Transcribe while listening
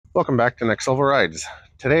Welcome back to Next Level Rides.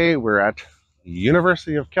 Today we're at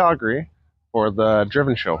University of Calgary for the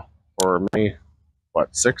Driven show for May,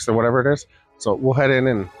 6th or whatever it is. So we'll head in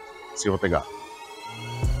and see what they got.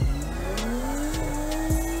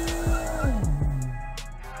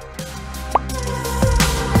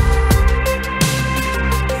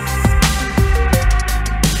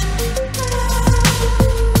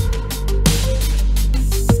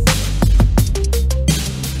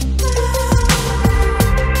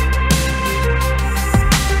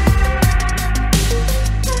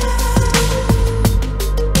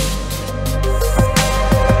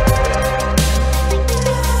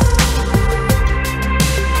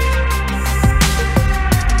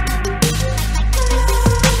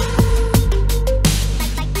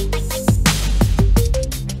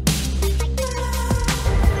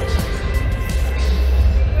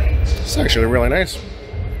 It's actually really nice.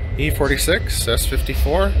 E46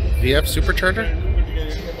 S54 VF supercharger.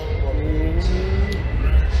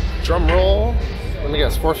 Drum roll. Let me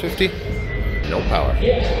guess, 450. No power.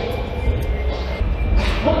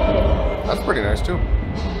 That's pretty nice too.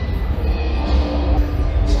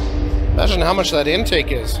 Imagine how much that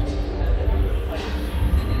intake is.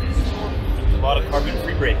 A lot of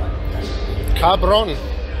carbon-free brake. Cabron.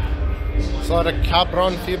 It's a lot of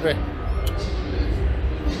cabron fibre.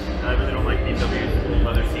 I really don't like BMW's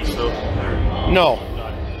leather seat soap. No.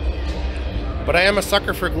 But I am a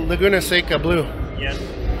sucker for Laguna Seca blue. Yes,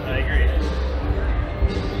 I agree.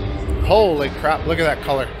 Holy crap, look at that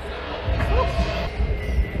color.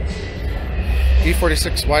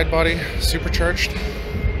 E46 wide body, supercharged.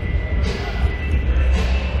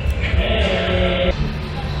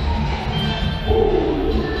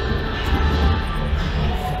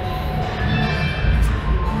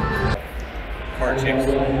 Car chicks.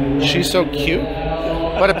 She's so cute,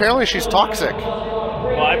 but apparently she's toxic.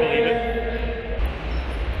 Well, I believe it.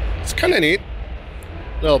 It's kind of neat.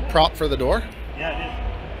 Little prop for the door. Yeah,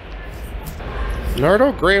 it is.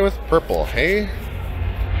 Nardo gray with purple, hey?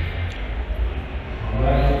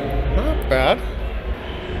 Not bad.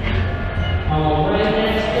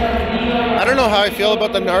 I don't know how I feel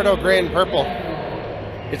about the Nardo gray and purple.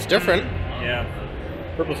 It's different. Yeah.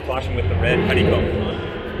 Purple's clashing with the red honeycomb.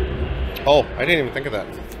 Oh, I didn't even think of that.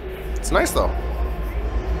 It's nice though.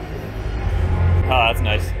 Ah, that's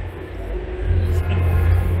nice.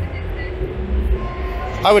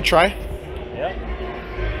 I would try. Yeah.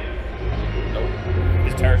 Nope.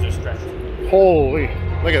 His tires are stretched. Holy,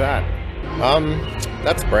 look at that.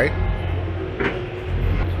 That's bright.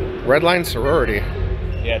 Redline sorority.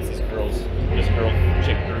 Yeah, it's this girl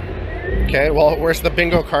chick group. Okay, well, where's the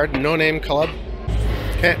bingo card? No name club.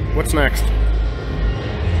 Okay, what's next?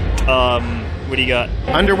 What do you got?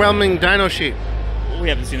 Underwhelming dyno sheet. We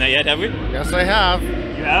haven't seen that yet, have we? Yes, I have.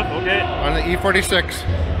 You have? Okay. On the E46.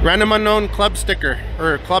 Random unknown club sticker,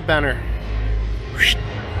 or club banner.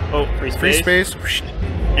 Oh, free Free space. space.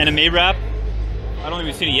 Anime wrap. I don't think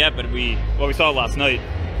we've seen it yet, but we saw it last night.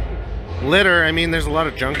 Litter, I mean, there's a lot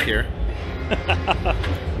of junk here.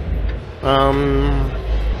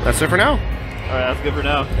 That's it for now. Alright, that's good for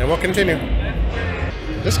now. And we'll continue.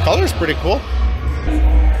 This color is pretty cool.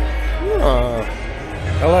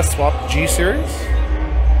 LS Swap G Series.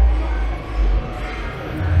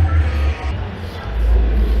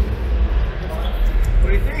 What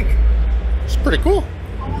do you think? It's pretty cool.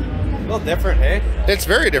 A little different, hey? It's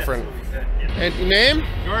very different. And your name?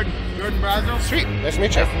 Jordan Brazo. Sweet. Nice to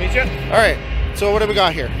meet you. Nice to meet you. All right. So what do we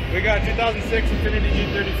got here? We got 2006 Infiniti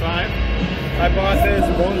G35. I bought this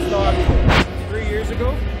bone stock 3 years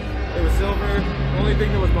ago. It was silver. The only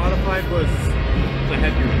thing that was modified was the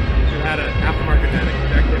headgear. It had an aftermarket deck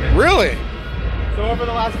in it. Really? So over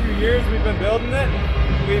the last few years, we've been building it.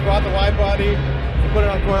 We bought the wide body, put it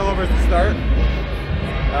on coilovers to start.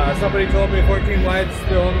 Somebody told me 14 wides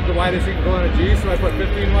the widest you can go on a G, so I put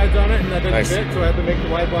 15 wides on it, and that didn't fit, so I had to make the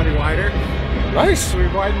wide body wider. Nice. So we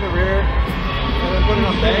widened the rear, and then put it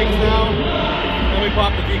on bags now. Then we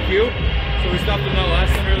popped the DQ, so we stuffed the LS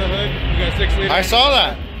under the hood. We got 6 liters. I saw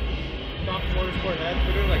that. Top motorsport head,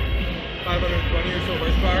 put it like 520 or so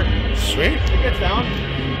horsepower. Sweet. It gets down.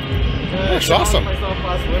 That's awesome. I myself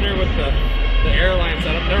last winter with the airline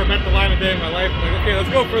setup. Never bent the line a day in my life. I'm like, okay, let's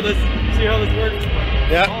go for this. See how this works.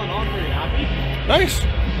 Yeah. All in all, pretty happy. Nice.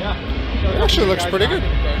 Yeah. It actually looks pretty good.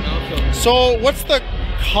 So what's the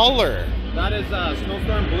color? That is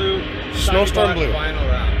Snowstorm Blue. Snowstorm Blue. Vinyl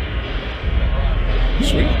wrap.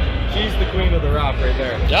 Sweet. She's the queen of the wrap right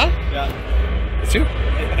there. Yeah? Yeah. It's you.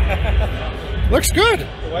 Looks good.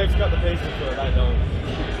 The wife's got the patience for it, I don't.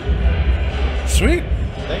 Sweet.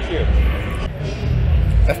 Thank you.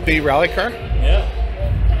 FB rally car Yeah.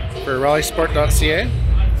 for rallysport.ca.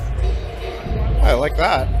 I like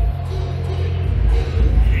that.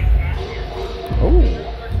 Oh.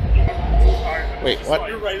 Wait, what?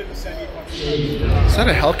 Is that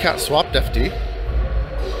a Hellcat swapped FD?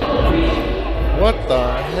 What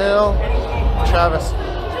the hell? Travis.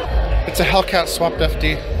 It's a Hellcat swapped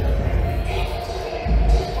FD.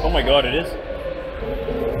 Oh my god, it is.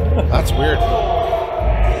 That's weird.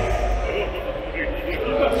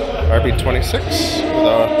 RB26 with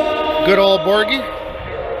a good old Borgie.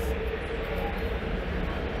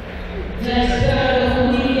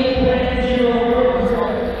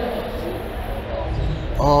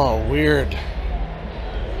 Oh, weird.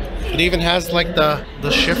 It even has like the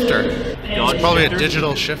shifter. It's probably a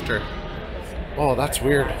digital shifter. Oh, that's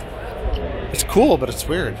weird. It's cool, but it's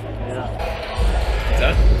weird. What's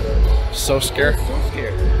that? So scared. So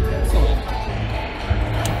scared.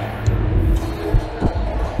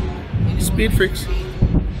 Speed freaks.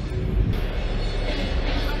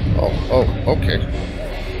 Oh, okay.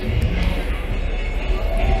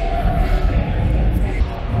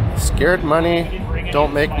 Scared money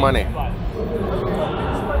don't make money.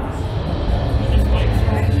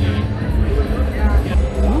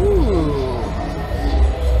 Ooh.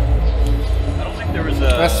 I don't think there was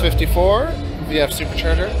a S54 VF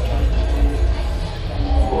supercharger.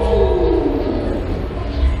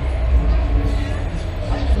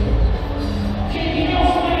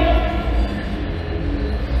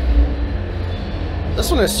 This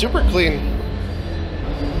one is super clean.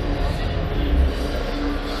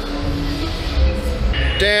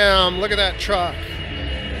 Damn, look at that truck.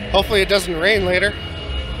 Hopefully it doesn't rain later.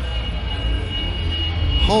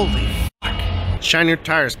 Holy fuck. Shine your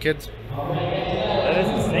tires, kids. That is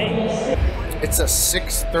insane. It's a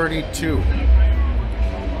 632. What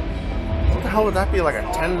the hell would that be, like a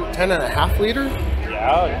 10 and a half liter?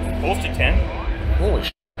 Yeah, it's close to 10. Holy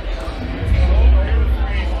shit.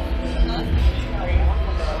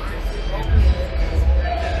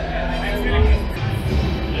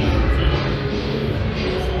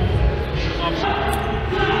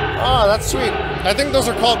 Oh, that's sweet. I think those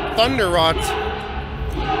are called thunder rods.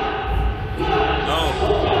 No.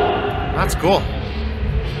 That's cool.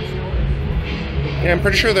 Yeah, I'm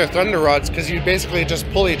pretty sure they're thunder rods because you basically just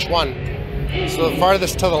pull each one. So the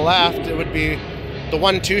farthest to the left, it would be the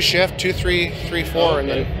 1-2 shift, 2-3, 3-4, and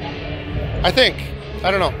then I think.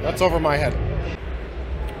 I don't know. That's over my head.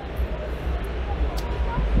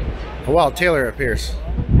 Oh, wow, Taylor appears.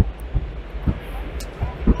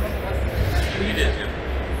 You did, too.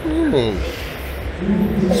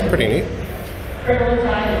 It's pretty neat.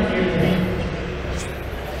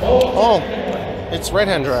 Oh, it's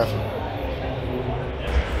right-hand drive.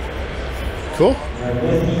 Cool.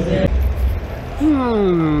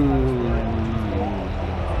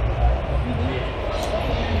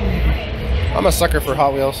 I'm a sucker for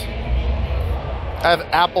Hot Wheels. I have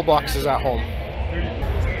Apple boxes at home.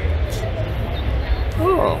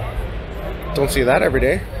 Oh, don't see that every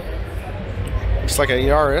day. Looks like a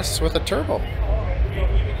Yaris with a turbo.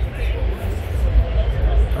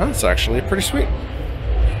 That's actually pretty sweet.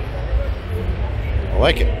 I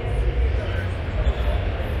like it.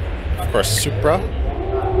 Of course, Supra.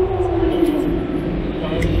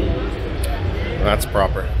 That's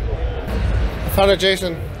proper. I found it,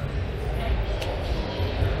 Jason.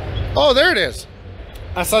 Oh, there it is.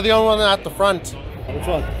 I saw the only one at the front. Which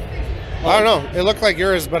one? I don't know. It looked like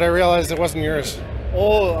yours, but I realized it wasn't yours.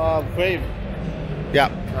 Oh, Crave. Yeah.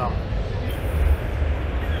 Oh.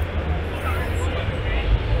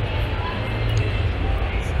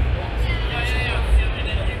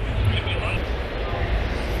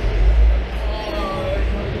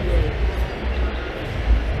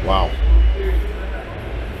 Wow.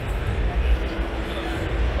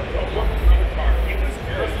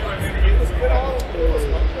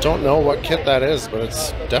 Don't know what kit that is, but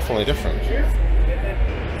it's definitely different.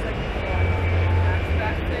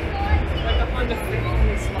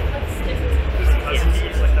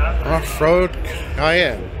 Off-road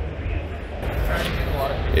Cayenne.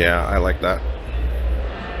 Yeah, I like that.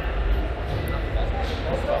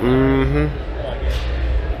 Mm-hmm.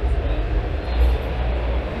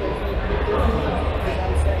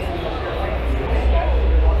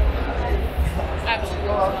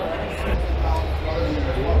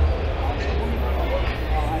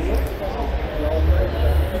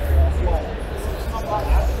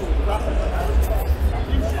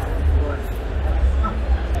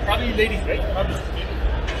 Probably ladies, right? Probably.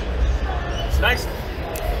 It's nice.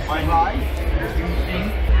 My high.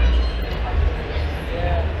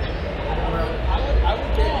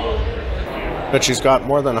 But she's got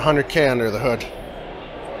more than 100K under the hood.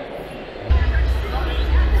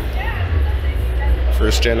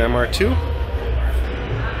 First gen MR2.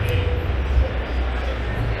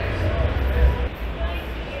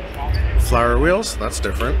 Flower wheels, that's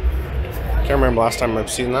different. Can't remember last time I've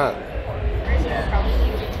seen that.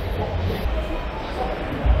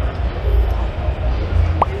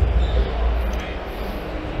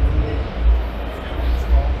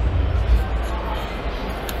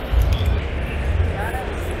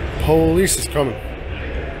 Police is coming.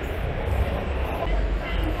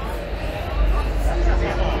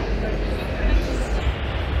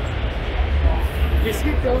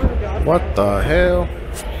 What the hell?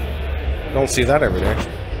 Don't see that every day.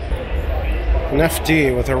 An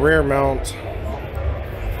FD with a rear mount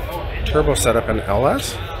turbo setup in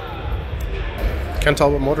LS. Can't tell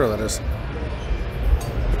what motor that is.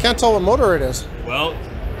 I can't tell what motor it is. Well,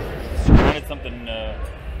 I wanted something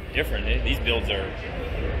different. These builds are.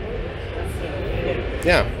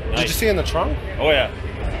 Yeah. Nice. Did you see in the trunk? Oh yeah.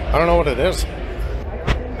 I don't know what it is.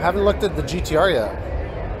 I haven't looked at the GTR yet.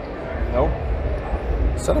 No.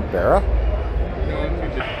 Is that a Barra?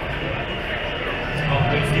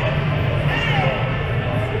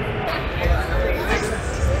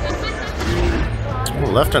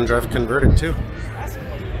 Oh, left-hand drive converted too.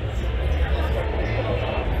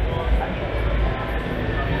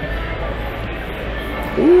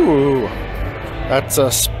 Ooh, that's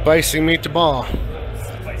a spicy meatball.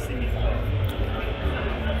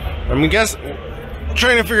 I'm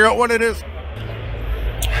trying to figure out what it is.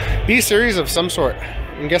 B series of some sort.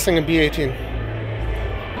 I'm guessing a B18.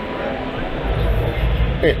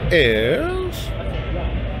 It is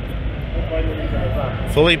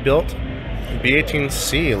fully built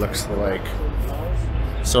B18C, looks like.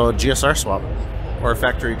 So a GSR swap or a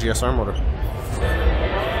factory GSR motor.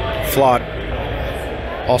 Flawed.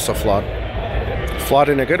 Also flawed. Flawed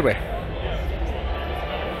in a good way.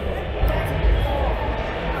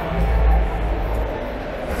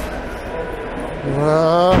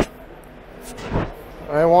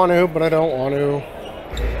 I want to, but I don't want to.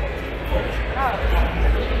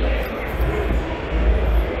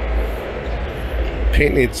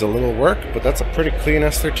 Paint needs a little work, but that's a pretty clean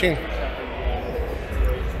S13.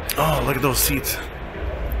 Oh, look at those seats.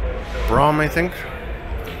 Brom, I think.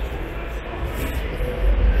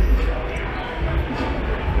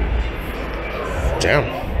 Damn.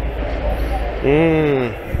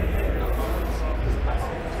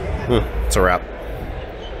 It's a wrap.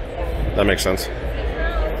 That makes sense.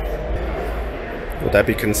 Would that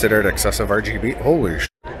be considered excessive RGB? Holy sh**.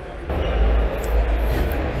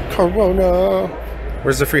 Corona.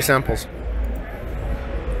 Where's the free samples?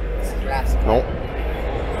 Nope.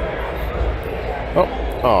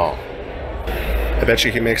 Oh. I bet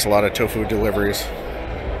you he makes a lot of tofu deliveries.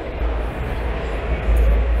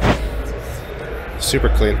 Super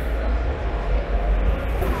clean.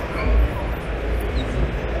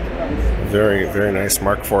 Very, very nice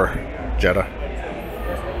Mark IV Jetta.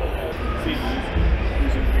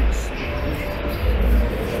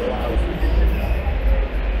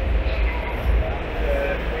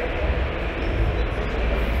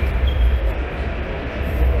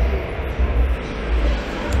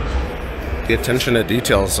 The attention to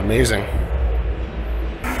detail is amazing.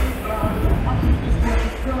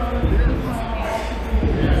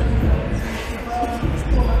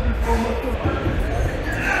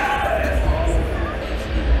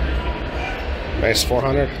 Nice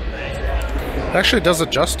 400. It actually does it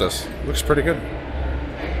justice. Looks pretty good.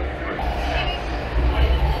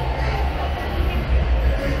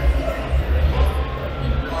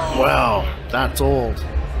 Wow, that's old.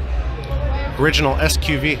 Original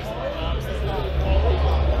SQV.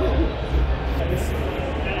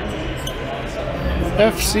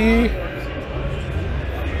 FC.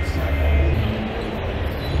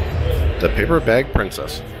 The Paper Bag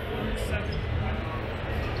Princess.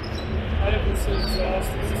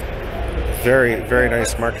 Very, very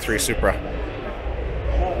nice Mark III Supra.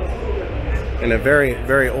 And a very,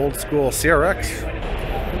 very old school CRX.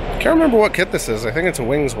 Can't remember what kit this is. I think it's a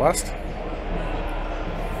Wings West.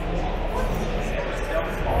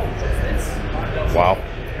 Wow.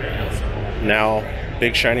 Now,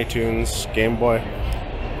 big shiny tunes, Game Boy.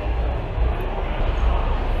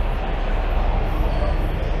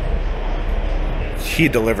 He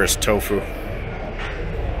delivers tofu.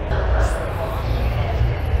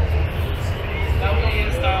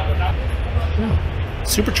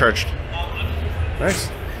 Supercharged. Nice.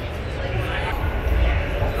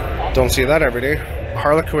 Don't see that every day.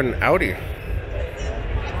 Harlequin Audi.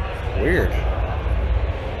 Weird.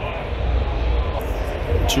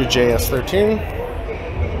 2JS13.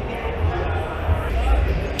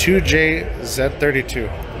 2JZ32.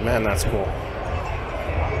 Man, that's cool.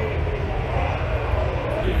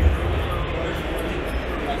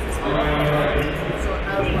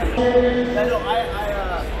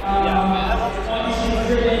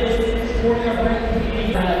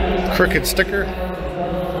 Crooked sticker.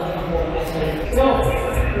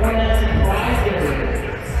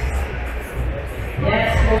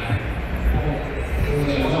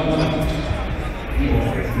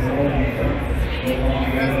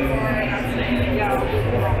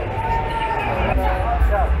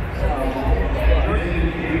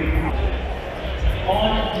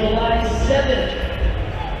 On July 7th,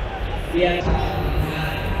 we have...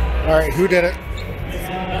 All right, who did it?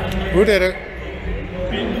 Who did it?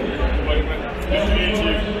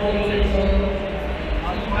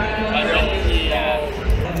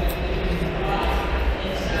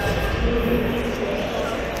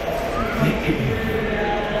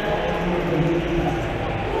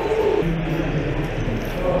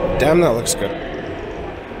 Damn, that looks good.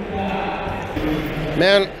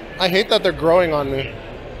 Man, I hate that they're growing on me.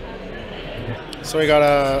 So we got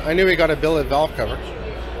a, I knew we got a billet valve cover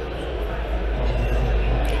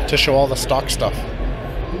to show all the stock stuff.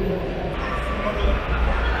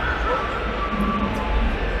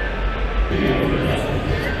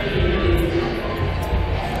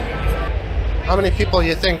 How many people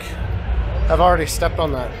you think have already stepped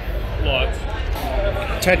on that? Lots.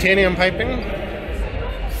 Titanium piping,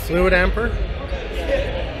 fluid amper.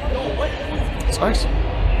 It's nice.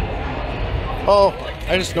 Oh,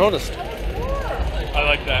 I just noticed. I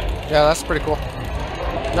like that. Yeah, that's pretty cool.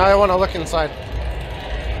 Now I want to look inside.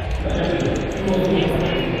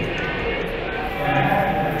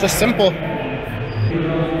 Just simple.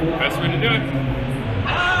 Best way to do it.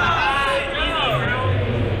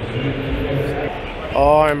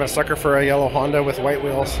 Oh, I'm a sucker for a yellow Honda with white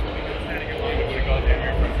wheels.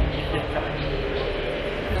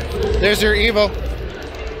 There's your Evo.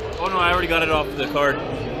 Oh no, I already got it off the card.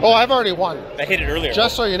 Oh, I've already won. I hit it earlier.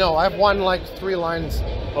 Just so you know, I've won like 3 lines.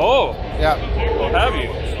 Oh. Yeah. Well, have you?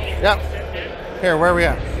 Yeah. Here, where are we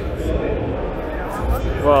at?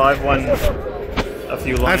 Well, I've won a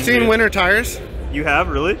few lines. I've seen winter tires. You have,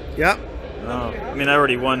 really? Yeah. Oh. I mean, I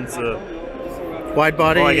already won, so... Wide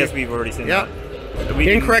body. Oh, I guess we've already seen Yeah. that.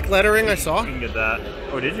 We Incorrect lettering, I saw. We can get that.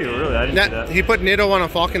 Oh, did you? Really? I didn't see that. He put Nitto on a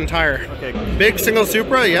Falcon tire. Okay. Big single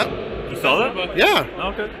Supra, yep. You saw that? Yeah. Oh,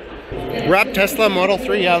 okay. Wrap Tesla Model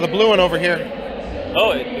 3, yeah, the blue one over here.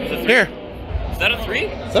 Oh, it's a 3? Here. Is that a 3?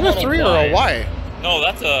 Is that a 3 or a Y? No,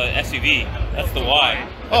 that's a SUV. That's the Y.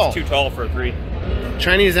 That's Oh. too tall for a 3.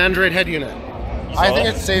 Chinese Android head unit. I think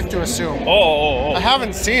it? it's safe to assume. Oh. I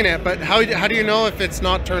haven't seen it, but how do you know if it's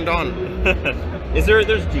not turned on?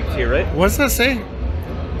 There's Jeeps here, right? What does that say?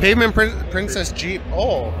 Pavement Princess Jeep.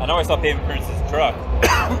 Oh. I know I saw Pavement Princess truck.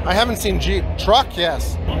 I haven't seen Jeep. Truck,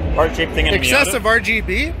 yes. Heart-shaped thing in Excessive Miata.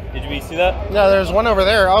 RGB? Did you see that? Yeah, there's one over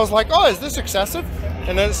there. I was like, oh, is this excessive?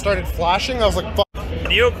 And then it started flashing. I was like, fuck.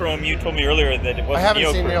 Neochrome, you told me earlier that it wasn't I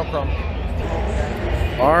haven't seen Neochrome.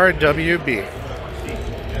 Neochrome. RWB.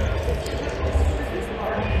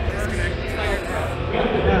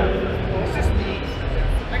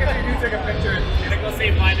 Take a picture. Gonna go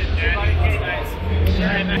save mine and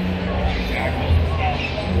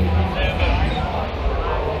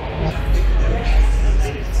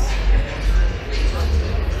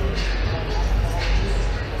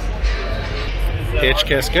Hitch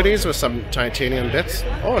Cascades with some titanium bits.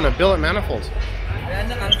 Oh, and a billet manifold.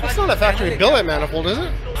 That's not a factory billet manifold, is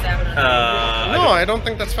it? No, I don't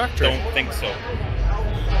think that's factory. Don't think so.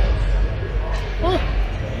 Huh.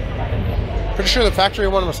 Pretty sure the factory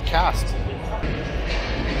one was cast.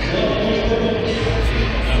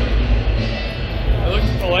 It looks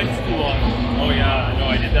like the light's too long. Oh yeah, no,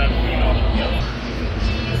 I did that.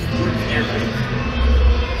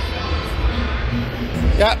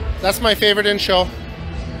 Yeah, that's my favorite in show.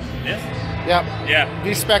 This? Yep. Yeah.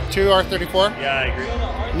 V-Spec 2 R34. Yeah, I agree.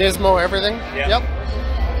 Nismo everything. Yeah.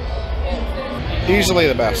 Yep. Easily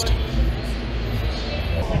the best.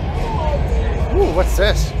 Ooh, what's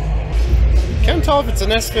this? Can't tell if it's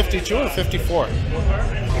an S52 or 54.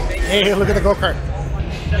 Hey, look at the go-kart.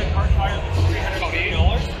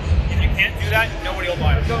 If you can't do that, nobody will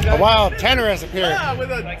buy it. A wild tenor has appeared. Yeah,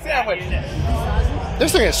 with a sandwich.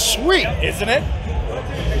 This thing is sweet. Isn't it?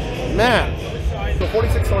 Man. So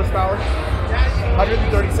 46 horsepower,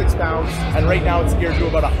 136 pounds, and right now it's geared to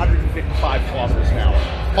about 155 kilometers an hour.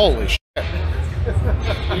 Holy shit.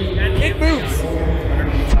 It moves.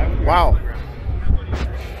 Wow.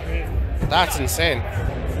 That's insane.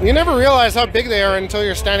 You never realize how big they are until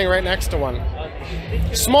you're standing right next to one.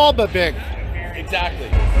 Small but big. Exactly.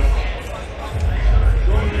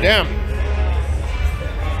 Damn.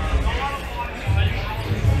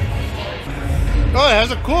 Oh, it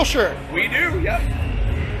has a cool shirt. We do, yep.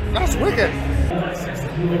 That's wicked.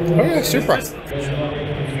 Oh yeah, Supra.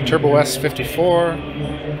 Turbo S54.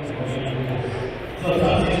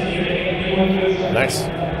 Nice.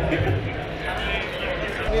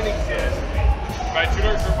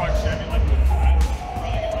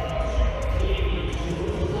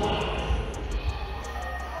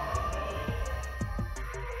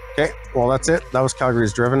 Okay, well that's it. That was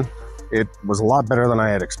Calgary's Driven. It was a lot better than I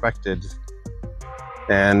had expected.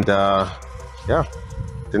 And yeah,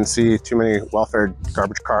 didn't see too many welfare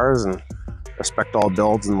garbage cars and respect all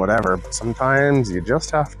builds and whatever. But sometimes you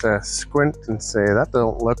just have to squint and say, that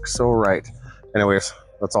don't look so right. Anyways,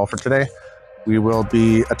 that's all for today. We will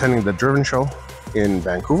be attending the Driven show in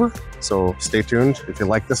Vancouver. So stay tuned. If you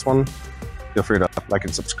like this one, feel free to like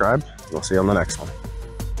and subscribe. We'll see you on the next one.